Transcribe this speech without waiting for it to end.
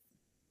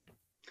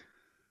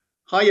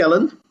Hi,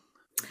 Ellen.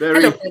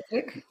 Hello, Very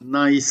Patrick.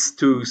 nice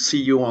to see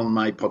you on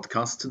my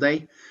podcast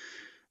today.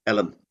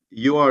 Ellen,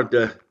 you are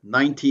the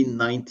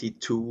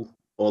 1992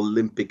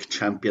 Olympic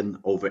champion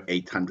over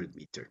 800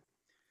 meter.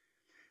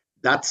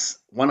 That's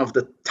one of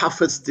the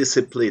toughest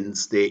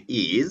disciplines there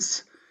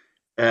is.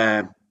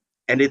 Uh,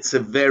 and it's a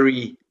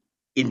very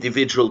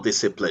individual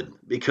discipline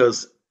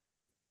because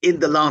in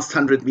the last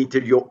 100 meter,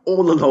 you're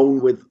all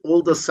alone with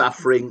all the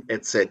suffering,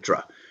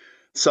 etc.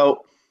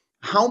 So,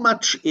 how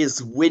much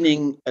is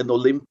winning an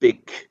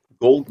Olympic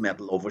gold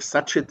medal over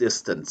such a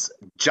distance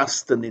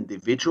just an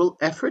individual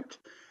effort?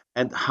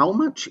 And how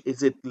much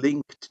is it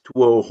linked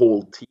to a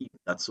whole team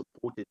that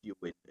supported you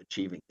in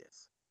achieving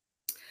this?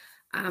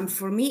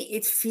 For me,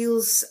 it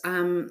feels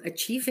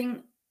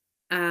achieving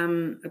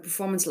a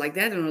performance like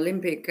that, an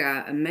Olympic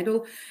a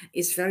medal,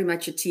 is very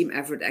much a team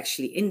effort,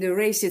 actually. In the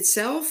race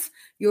itself,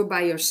 you're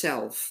by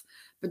yourself.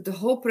 But the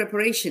whole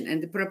preparation,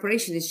 and the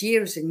preparation is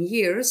years and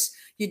years,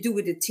 you do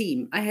with a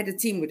team. I had a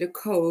team with a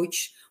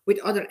coach, with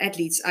other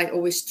athletes I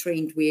always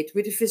trained with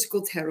a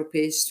physical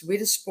therapist, with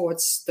a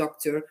sports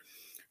doctor.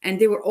 And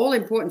they were all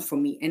important for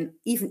me. And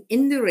even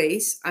in the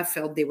race, I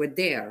felt they were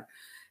there.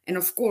 And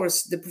of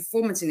course, the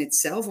performance in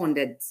itself on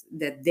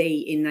that day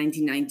in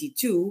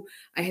 1992,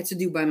 I had to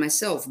do by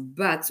myself.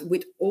 But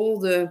with all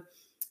the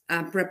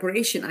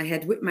preparation I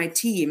had with my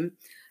team,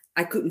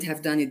 I couldn't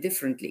have done it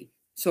differently.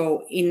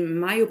 So, in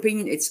my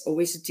opinion, it's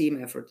always a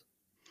team effort.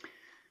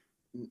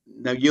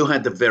 Now, you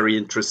had a very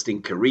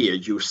interesting career.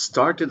 You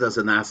started as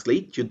an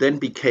athlete, you then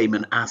became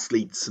an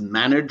athlete's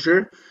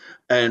manager,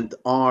 and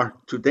are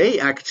today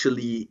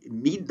actually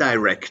meet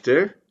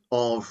director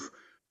of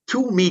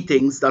two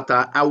meetings that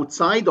are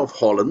outside of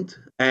Holland,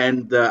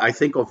 and I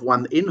think of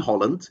one in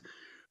Holland.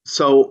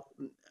 So,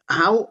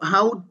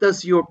 how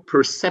does your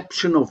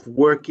perception of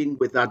working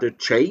with other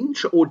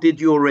change, or did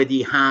you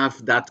already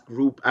have that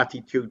group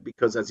attitude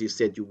because, as you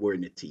said, you were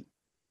in a team?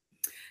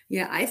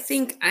 Yeah, I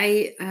think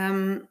I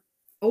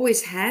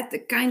always had a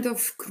kind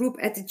of group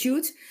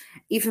attitude.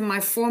 Even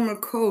my former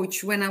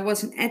coach, when I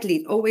was an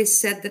athlete, always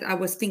said that I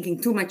was thinking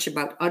too much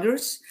about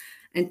others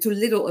and too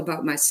little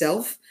about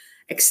myself,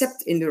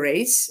 except in the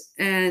race.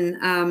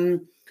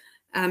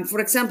 And for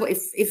example,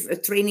 if a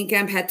training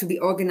camp had to be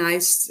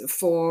organized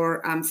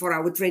for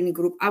our training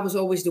group, I was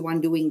always the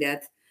one doing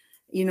that.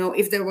 You know,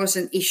 if there was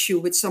an issue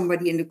with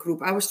somebody in the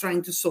group, I was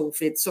trying to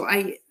solve it. So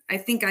I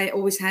think I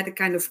always had a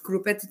kind of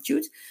group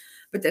attitude,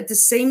 but at the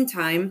same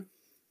time,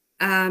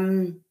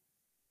 um,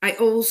 I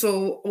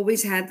also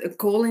always had a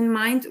goal in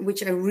mind,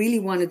 which I really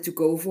wanted to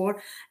go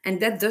for.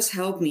 And that does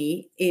help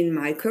me in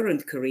my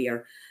current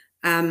career.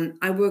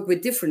 I work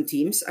with different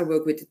teams. I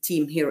work with a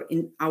team here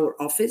in our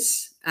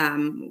office.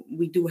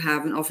 We do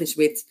have an office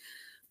with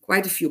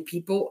quite a few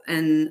people,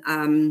 and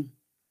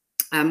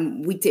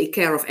we take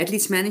care of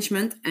athletes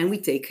management and we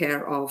take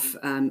care of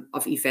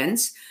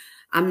events.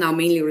 I'm now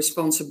mainly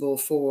responsible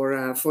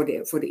for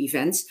the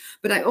events,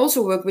 but I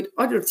also work with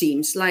other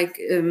teams, like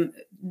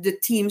the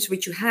teams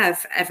which you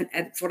have,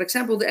 for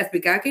example, the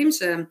FBK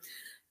Games,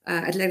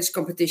 athletics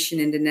competition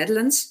in the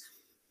Netherlands.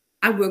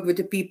 I work with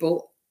the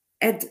people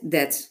at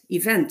that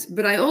event,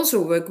 but I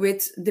also work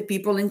with the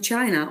people in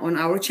China on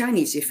our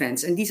Chinese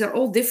events, and these are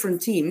all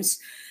different teams,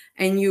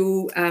 and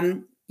you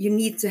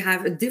need to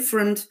have a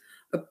different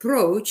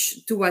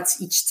approach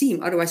towards each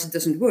team, otherwise it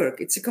doesn't work.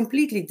 It's a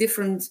completely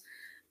different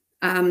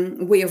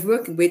way of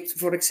working with,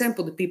 for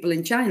example, the people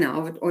in China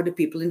or the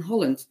people in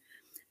Holland.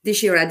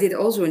 This year I did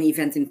also an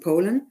event in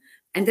Poland,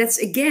 and that's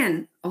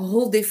again a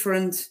whole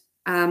different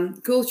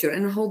culture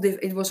and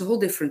it was a whole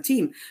different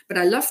team. But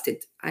I loved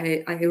it.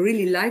 I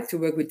really like to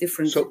work with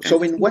different So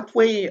in teams. what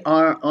way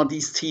are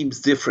these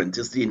teams different?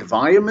 Is the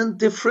environment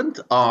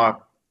different?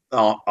 Are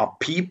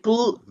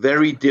people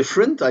very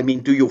different? I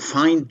mean, do you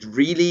find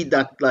really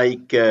that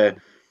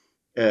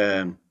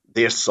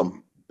there's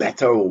some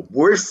better or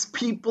worse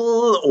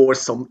people, or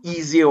some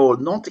easier or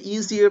not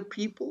easier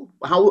people?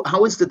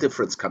 How is the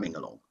difference coming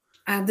along?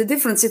 The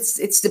difference,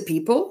 it's the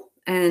people,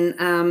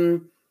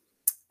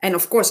 and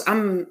of course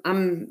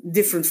I'm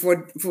different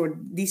for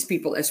these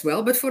people as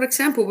well. But for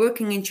example,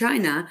 working in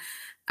China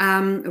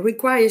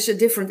requires a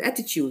different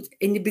attitude.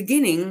 In the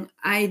beginning,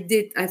 I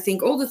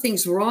think all the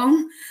things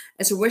wrong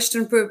as a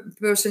Western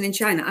person in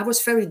China. I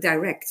was very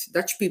direct.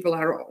 Dutch people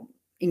are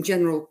in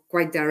general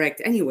quite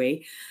direct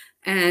anyway,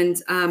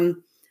 and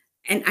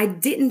I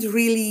didn't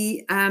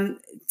really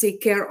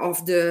take care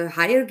of the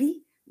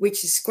hierarchy,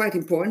 which is quite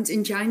important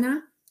in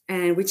China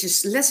and which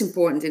is less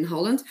important in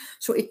Holland.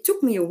 So it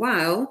took me a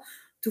while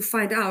to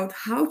find out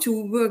how to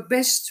work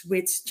best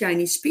with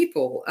Chinese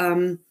people.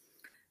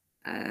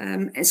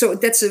 And so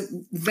that's a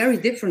very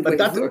different But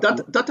way of that working.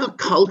 that that are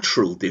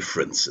cultural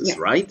differences, Yeah,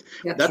 right?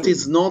 yeah, That true.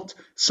 is not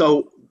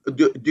so.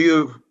 Do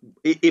you,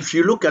 if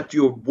you look at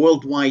your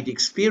worldwide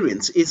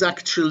experience, is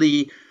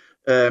actually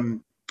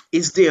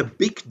is there a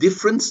big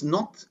difference,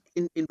 not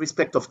in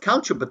respect of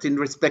culture, but in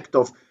respect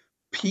of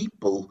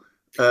people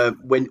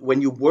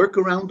when you work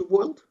around the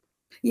world?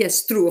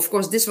 Yes, true. Of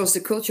course, this was the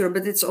culture,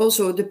 but it's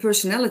also the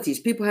personalities.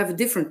 People have a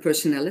different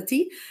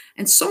personality,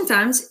 and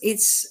sometimes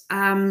it's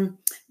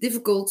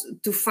difficult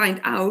to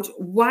find out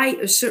why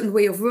a certain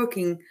way of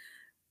working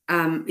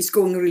is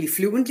going really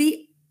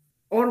fluently,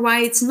 or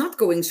why it's not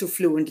going so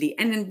fluently.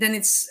 And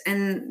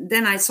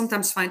then I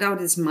sometimes find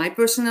out it's my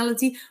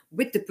personality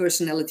with the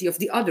personality of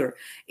the other,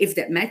 if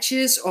that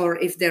matches, or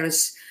if there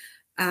is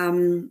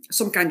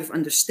some kind of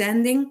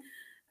understanding.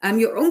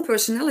 Your own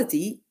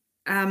personality.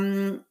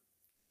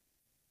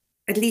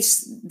 At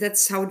least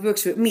that's how it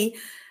works with me.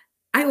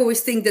 I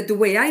always think that the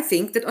way I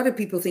think, that other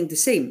people think the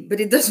same, but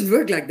it doesn't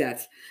work like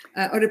that.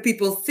 Other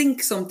people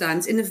think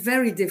sometimes in a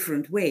very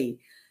different way,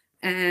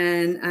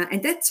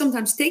 and that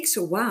sometimes takes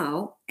a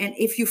while. And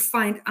if you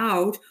find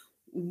out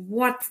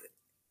what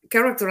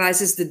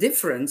characterizes the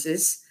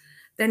differences,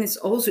 then it's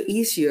also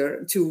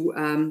easier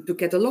to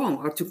get along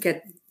or to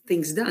get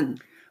things done.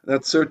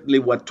 That's certainly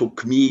what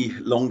took me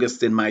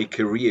longest in my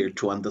career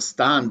to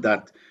understand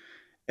that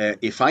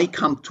if I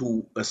come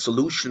to a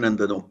solution and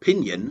an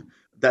opinion,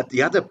 that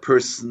the other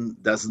person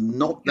does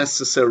not Yeah,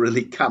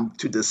 necessarily come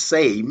to the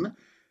same,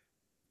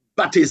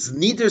 but is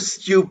neither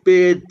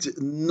stupid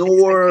exactly.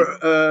 nor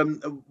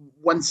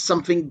wants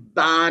something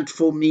bad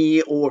for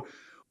me or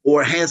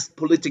has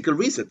political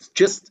reasons.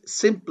 Just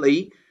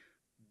simply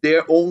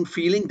their own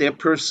feeling, their Yeah,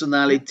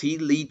 personality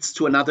leads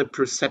to another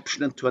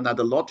perception and to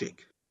another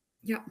logic.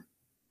 yeah,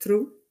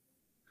 true.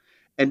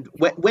 And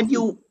when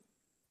you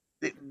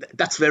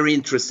that's very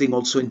interesting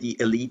also in the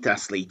elite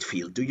athlete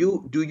field. Do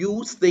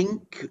you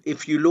think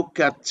if you look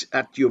at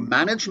your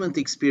management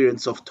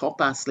experience of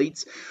top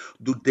athletes,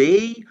 do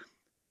they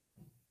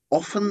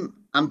often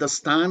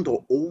understand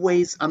or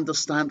always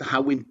understand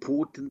how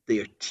important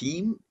their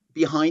team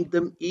behind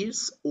them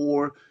is,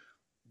 or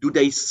do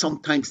they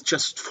sometimes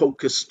just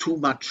focus too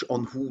much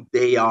on who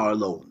they are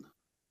alone?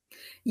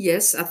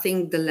 Yes, I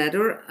think the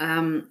latter.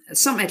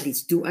 Some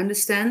athletes do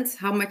understand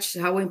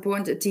how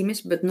important a team is,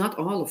 but not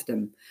all of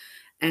them.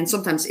 And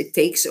sometimes it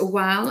takes a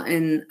while.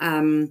 And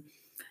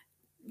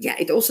yeah,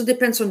 it also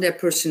depends on their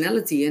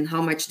personality and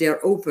how much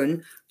they're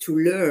open to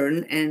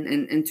learn,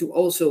 and to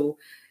also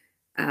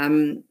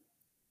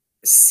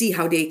see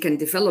how they can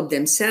develop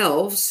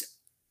themselves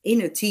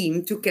in a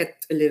team to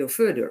get a little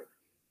further.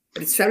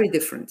 But it's very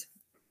different.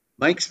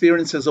 My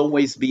experience has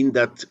always been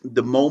that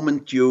the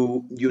moment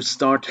you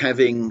start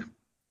having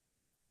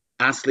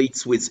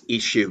athletes with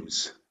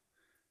issues,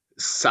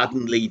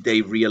 suddenly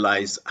they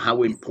realize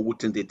how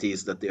important it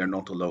is that they are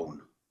not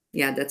alone.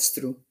 Yeah, that's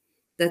true.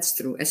 That's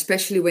true.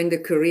 Especially when the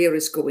career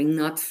is going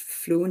not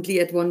fluently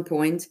at one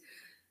point,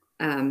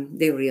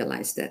 they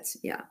realize that.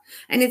 Yeah,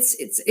 and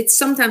it's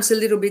sometimes a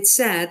little bit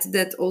sad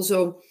that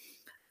also,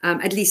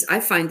 at least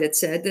I find that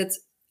sad, that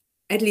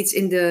athletes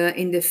in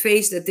the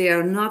phase that they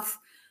are not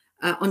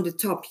on the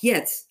top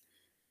yet,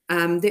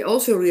 they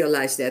also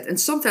realize that, and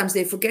sometimes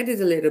they forget it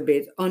a little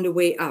bit on the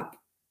way up.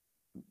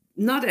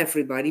 Not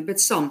everybody, but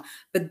some.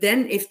 But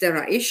then if there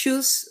are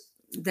issues,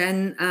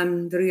 then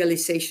the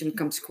realization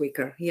comes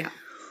quicker. Yeah.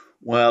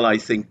 Well, I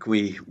think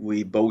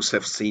we both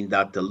have seen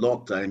that a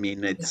lot. I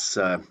mean, Yeah. it's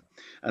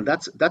and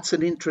that's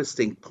an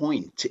interesting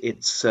point.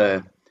 It's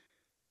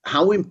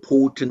how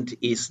important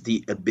is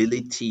the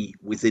ability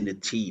within a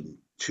team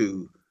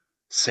to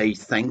say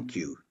thank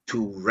you,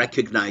 to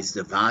recognize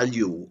the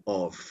value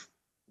of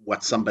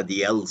what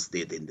somebody else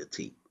did in the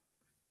team.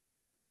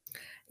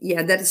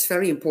 Yeah, that is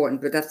very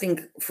important. But I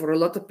think for a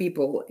lot of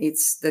people,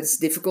 that's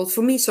difficult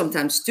for me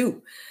sometimes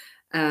too.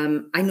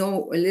 I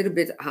know a little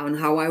bit on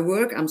how I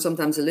work. I'm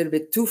sometimes a little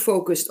bit too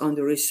focused on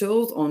the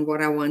result, on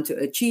what I want to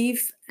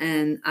achieve,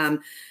 and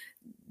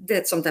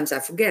that sometimes I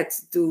forget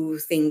to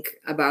think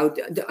about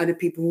the other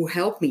people who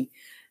help me.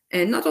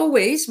 And not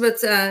always,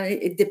 but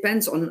it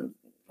depends on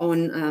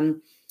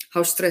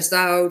how stressed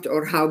out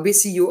or how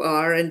busy you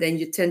are, and then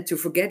you tend to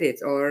forget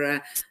it,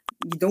 or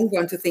you don't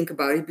want to think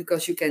about it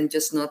because you can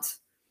just not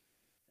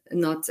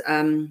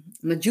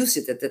use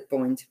it at that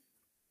point.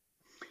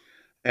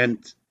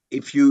 And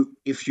if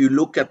you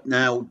look at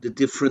now the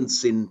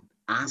difference in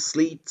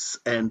athletes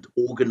and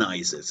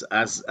organizers,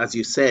 as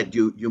you said,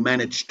 you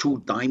manage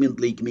two Diamond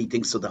League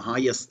meetings, so the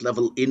highest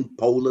level in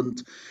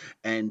Poland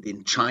and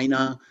in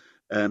China.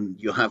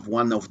 You have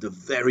one of the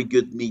very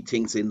good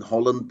meetings in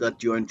Holland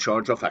that you're in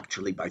charge of,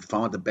 actually by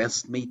far the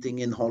best meeting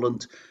in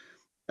Holland.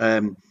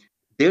 Um,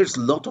 there's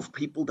a lot of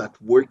people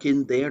that work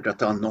in there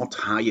that are not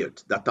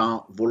hired, that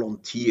are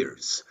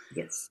volunteers.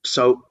 Yes.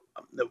 So,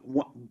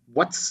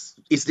 what's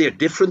is there a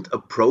different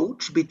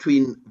approach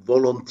between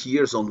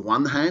volunteers on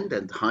one hand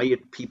and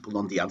hired people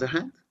on the other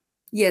hand?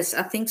 Yes,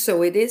 I think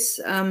so. It is.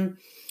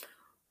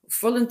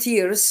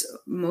 Volunteers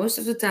most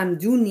of the time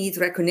do need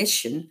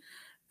recognition,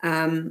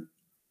 um,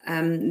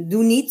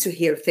 do need to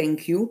hear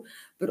thank you,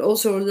 but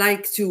also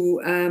like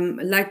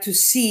to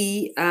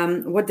see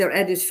what their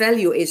added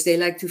value is. They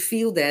like to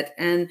feel that,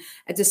 and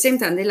at the same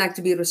time, they like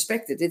to be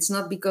respected. It's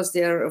not because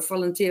they're a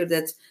volunteer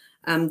that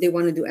they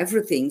want to do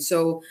everything.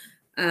 So.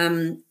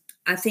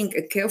 I think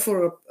a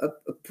careful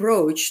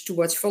approach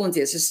towards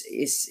volunteers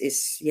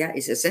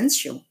is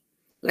essential.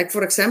 Like,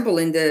 for example,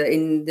 in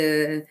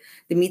the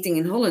meeting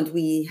in Holland,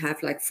 we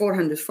have like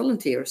 400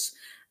 volunteers,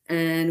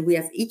 and we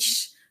have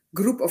each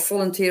group of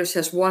volunteers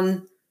has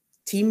one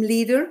team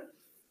leader,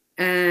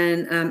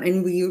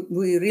 and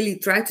we really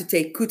try to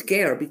take good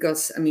care,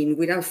 because I mean,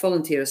 without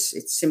volunteers,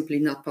 it's simply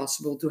not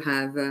possible to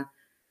have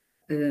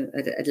an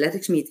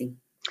athletics meeting.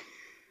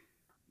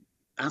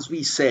 As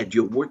we said,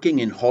 you're working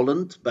in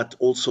Holland, but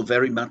also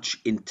very much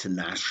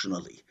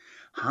internationally.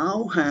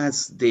 How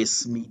has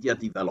this media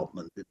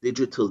development, the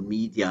digital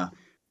media,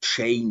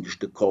 changed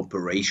the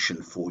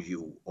cooperation for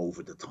you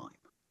over the time?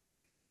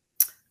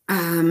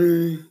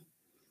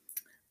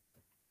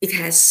 It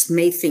has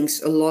made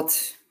things a lot,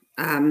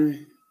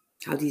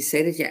 how do you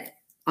say that? Yeah,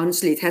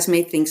 honestly, it has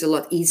made things a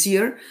lot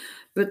easier,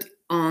 but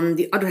on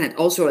the other hand,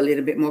 also a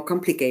little bit more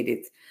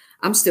complicated.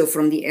 I'm still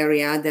from the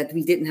area that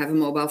we didn't have a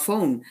mobile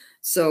phone.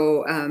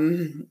 So,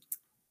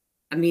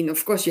 I mean,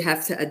 of course, you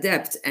have to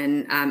adapt.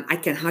 And I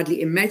can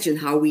hardly imagine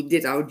how we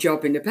did our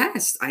job in the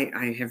past.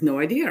 I have no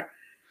idea.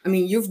 I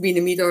mean, you've been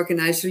a meet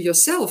organizer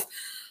yourself.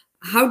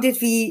 How did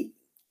we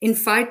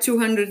invite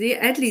 200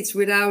 athletes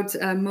without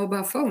a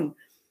mobile phone?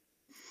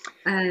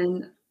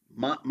 And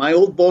My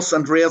old boss,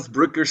 Andreas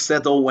Brücker,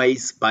 said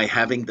always by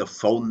having the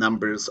phone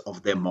numbers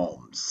of their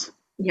moms.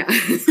 yeah.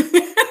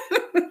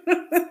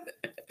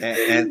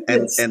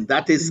 Yes. And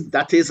that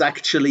is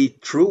actually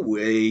true.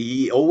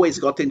 He always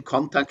got in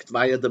contact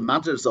via the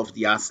mothers of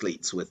the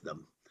athletes with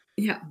them.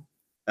 Yeah.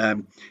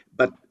 Um,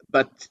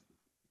 but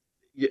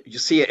you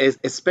see,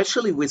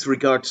 especially with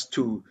regards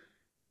to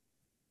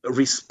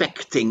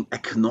respecting,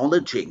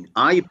 acknowledging,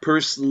 I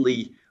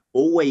personally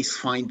always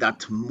find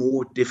that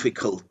more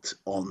difficult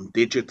on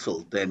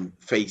digital than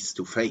face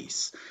to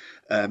face.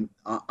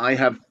 I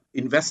have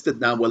invested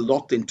now a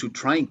lot into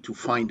trying to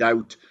find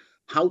out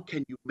how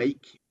can you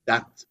make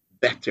that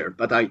better.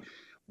 But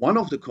one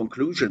of the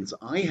conclusions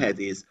I had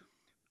is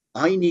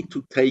I need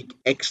to take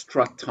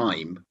extra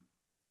time,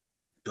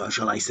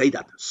 shall I say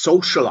that,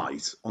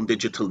 socialize on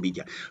digital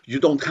media. You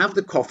don't have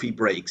the coffee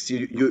breaks.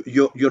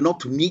 You're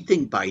not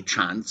meeting by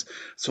chance.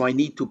 So I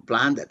need to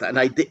plan that, and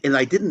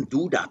I didn't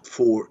do that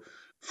for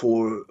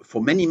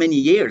many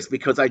years,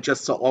 because I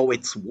just saw, oh,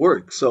 it's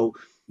work. So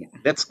Yeah.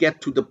 let's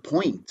get to the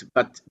point.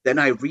 But then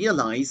I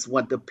realize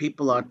what the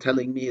people are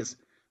telling me is,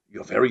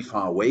 you're very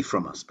far away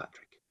from us,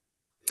 Patrick.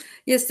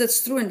 Yes,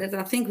 that's true, and that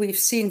I think we've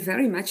seen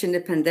very much in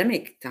the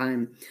pandemic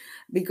time,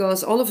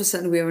 because all of a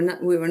sudden we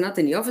were not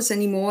in the office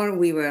anymore.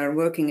 We were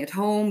working at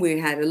home. We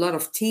had a lot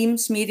of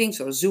Teams meetings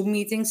or Zoom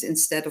meetings.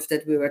 Instead of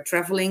that, we were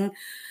traveling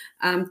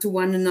to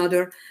one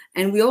another,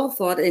 and we all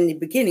thought in the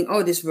beginning,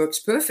 "Oh, this works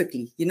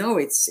perfectly."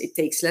 It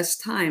takes less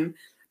time.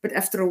 But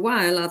after a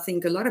while, I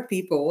think a lot of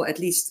people, at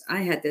least I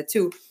had that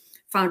too,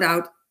 found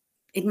out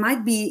it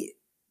might be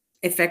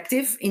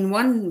effective in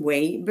one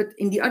way, but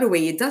in the other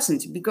way it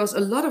doesn't, because a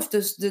lot of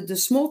the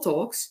small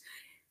talks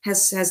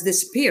has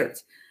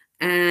disappeared,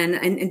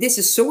 and this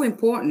is so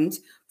important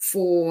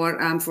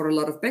for a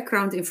lot of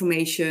background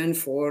information,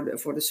 for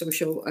the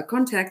social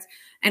contact,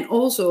 and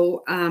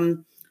also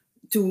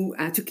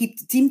to keep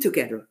the team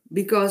together,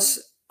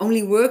 because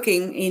only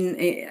working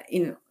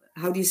in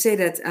how do you say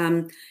that,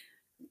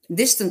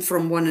 distant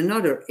from one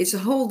another, is a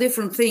whole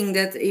different thing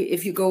that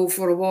if you go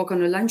for a walk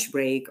on a lunch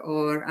break,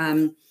 or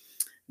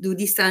do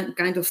these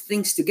kind of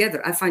things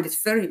together. I find it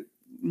very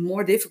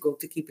more difficult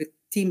to keep a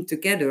team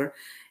together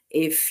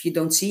if you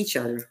don't see each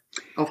other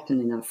often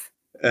enough.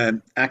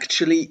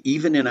 Actually,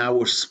 even in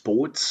our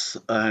sports,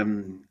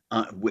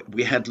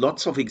 we had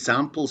lots of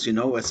examples,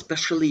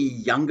 especially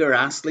younger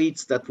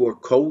athletes that were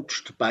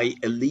coached by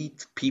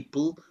elite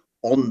people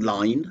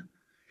online.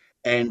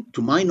 And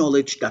to my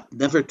knowledge, that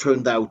never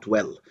turned out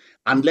well.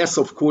 Unless,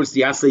 of course,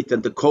 the athlete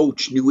and the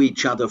coach knew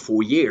each other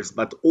for years.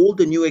 But all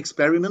the new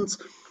experiments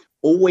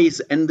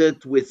always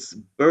ended with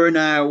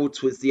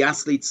burnouts, with the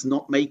athletes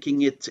not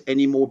making it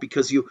anymore,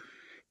 because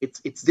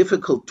it's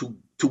difficult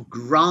to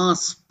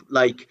grasp,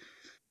 like,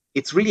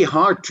 it's really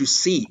hard to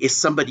see, is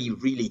somebody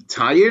really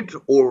tired,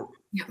 or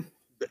Yeah.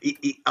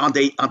 are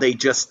they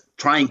just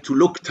trying to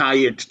look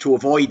tired to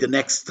avoid the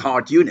next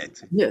hard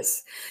unit?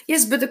 Yes.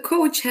 Yes, but a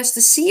coach has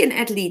to see an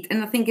athlete.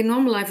 And I think in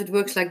normal life it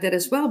works like that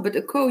as well. But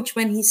a coach,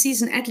 when he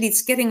sees an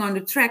athlete getting on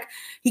the track,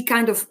 he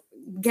kind of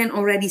can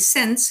already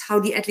sense how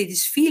the athlete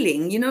is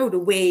feeling, the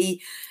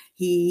way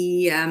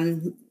he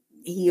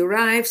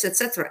arrives,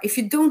 etc. If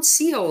you don't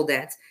see all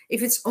that,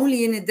 if it's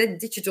only in a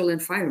digital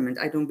environment,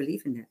 I don't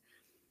believe in that.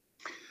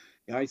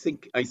 Yeah, I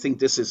think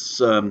this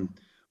is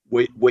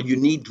where you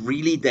need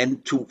really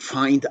then to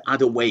find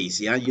other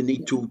ways. Yeah, you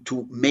need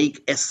to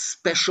make a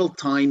special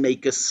time,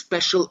 make a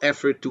special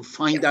effort to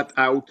find Yeah. that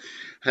out,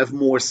 have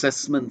more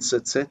assessments,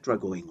 etc.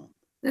 going on.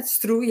 That's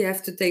true. You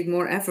have to take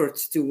more effort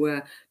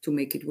to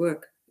make it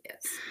work.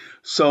 Yes.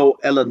 So,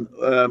 Ellen,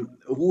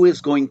 who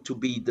is going to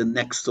be the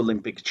next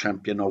Olympic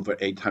champion over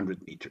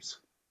 800 meters?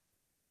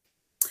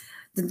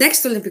 The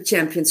next Olympic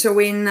champion. So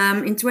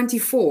in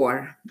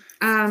 24,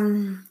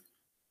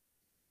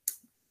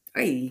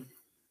 hey,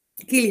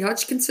 Keely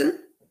Hodgkinson.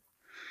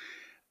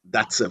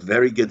 That's a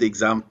very good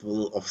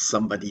example of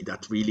somebody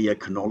that really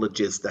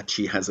acknowledges that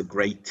she has a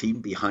great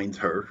team behind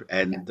her. Yeah,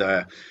 And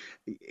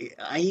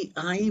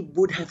I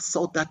would have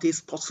thought that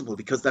is possible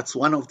because that's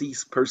one of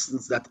these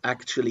persons that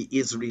actually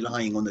is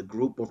relying on a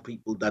group of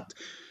people that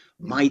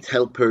yeah, might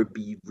help her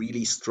be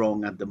really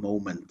strong at the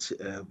moment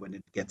when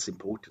it gets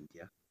important.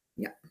 Yeah.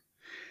 yeah.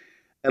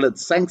 Ellen,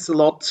 thanks a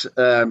lot.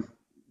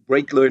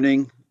 Great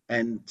learning,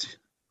 and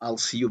I'll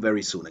see you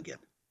very soon again.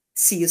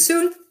 See you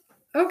soon.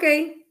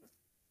 Okay.